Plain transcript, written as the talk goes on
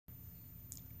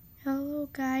Hello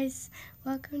guys,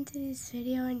 welcome to this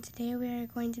video, and today we are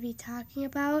going to be talking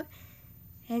about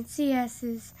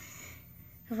NCS's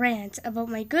rant about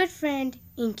my good friend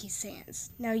Inky Sans.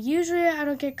 Now usually I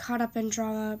don't get caught up in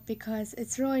drama because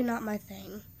it's really not my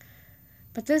thing,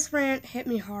 but this rant hit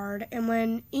me hard, and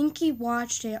when Inky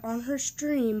watched it on her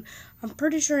stream, I'm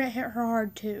pretty sure it hit her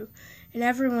hard too, and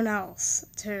everyone else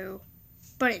too,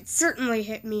 but it certainly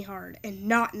hit me hard, and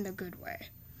not in a good way.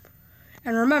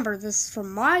 And remember, this is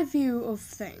from my view of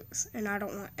things, and I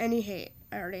don't want any hate.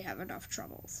 I already have enough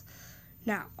troubles.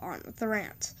 Now, on with the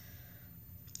rant.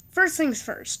 First things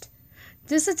first.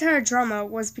 This entire drama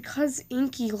was because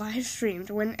Inky live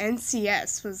streamed when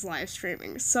NCS was live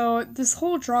streaming, so this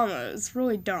whole drama is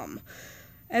really dumb.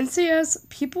 NCS,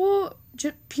 people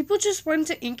just went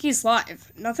to Inky's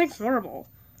live. Nothing horrible.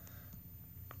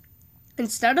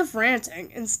 Instead of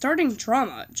ranting and starting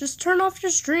drama, just turn off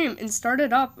your stream and start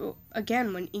it up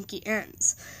again when Inky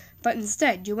ends. But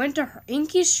instead, you went to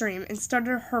Inky's stream and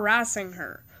started harassing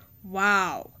her.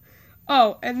 Wow.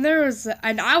 Oh, and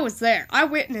I was there. I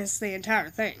witnessed the entire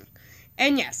thing.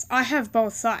 And yes, I have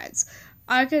both sides.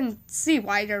 I can see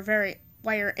why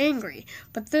you're angry.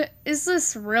 But is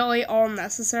this really all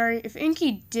necessary? If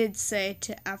Inky did say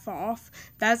to F off,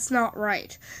 that's not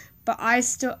right. But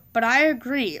I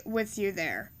agree with you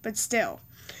there, but still.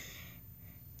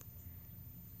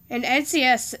 And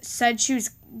NCS said she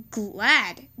was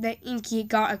glad that Inky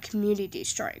got a community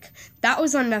strike. That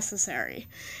was unnecessary.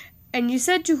 And you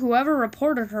said to whoever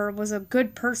reported her was a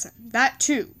good person. That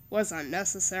too was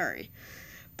unnecessary.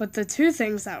 But the two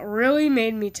things that really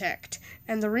made me ticked,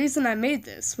 and the reason I made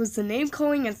this, was the name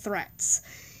calling and threats.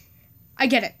 I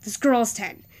get it, this girl's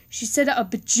 10. She said it a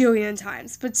bajillion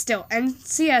times, but still,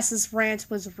 NCS's rant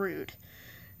was rude.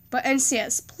 But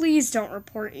NCS, please don't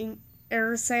report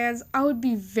Error Sans. I would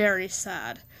be very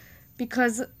sad,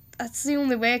 because that's the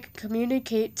only way I can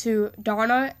communicate to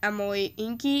Donna, Emily,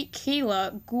 Inky,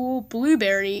 Kayla, Ghoul,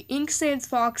 Blueberry, Ink Sans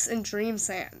Fox, and Dream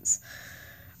Sans.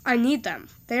 I need them.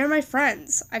 They are my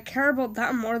friends. I care about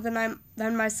them more than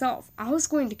myself. I was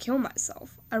going to kill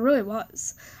myself. I really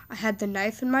was. I had the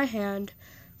knife in my hand,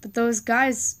 but those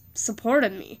guys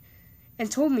supported me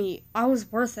and told me I was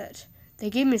worth it. They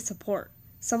gave me support,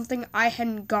 something I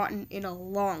hadn't gotten in a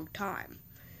long time.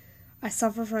 I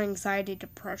suffer from anxiety,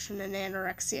 depression, and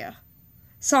anorexia.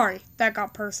 Sorry, that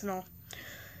got personal.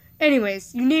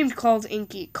 Anyways, you name-called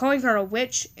Inky, calling her a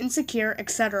witch, insecure,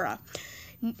 etc.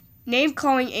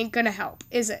 Name-calling ain't gonna help,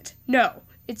 is it? No,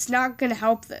 it's not gonna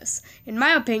help this. In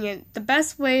my opinion, the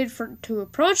best way to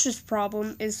approach this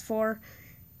problem is for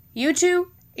you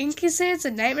two, Inky Sans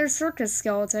and Nightmare Circus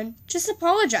Skeleton, just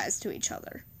apologize to each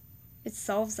other. It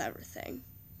solves everything.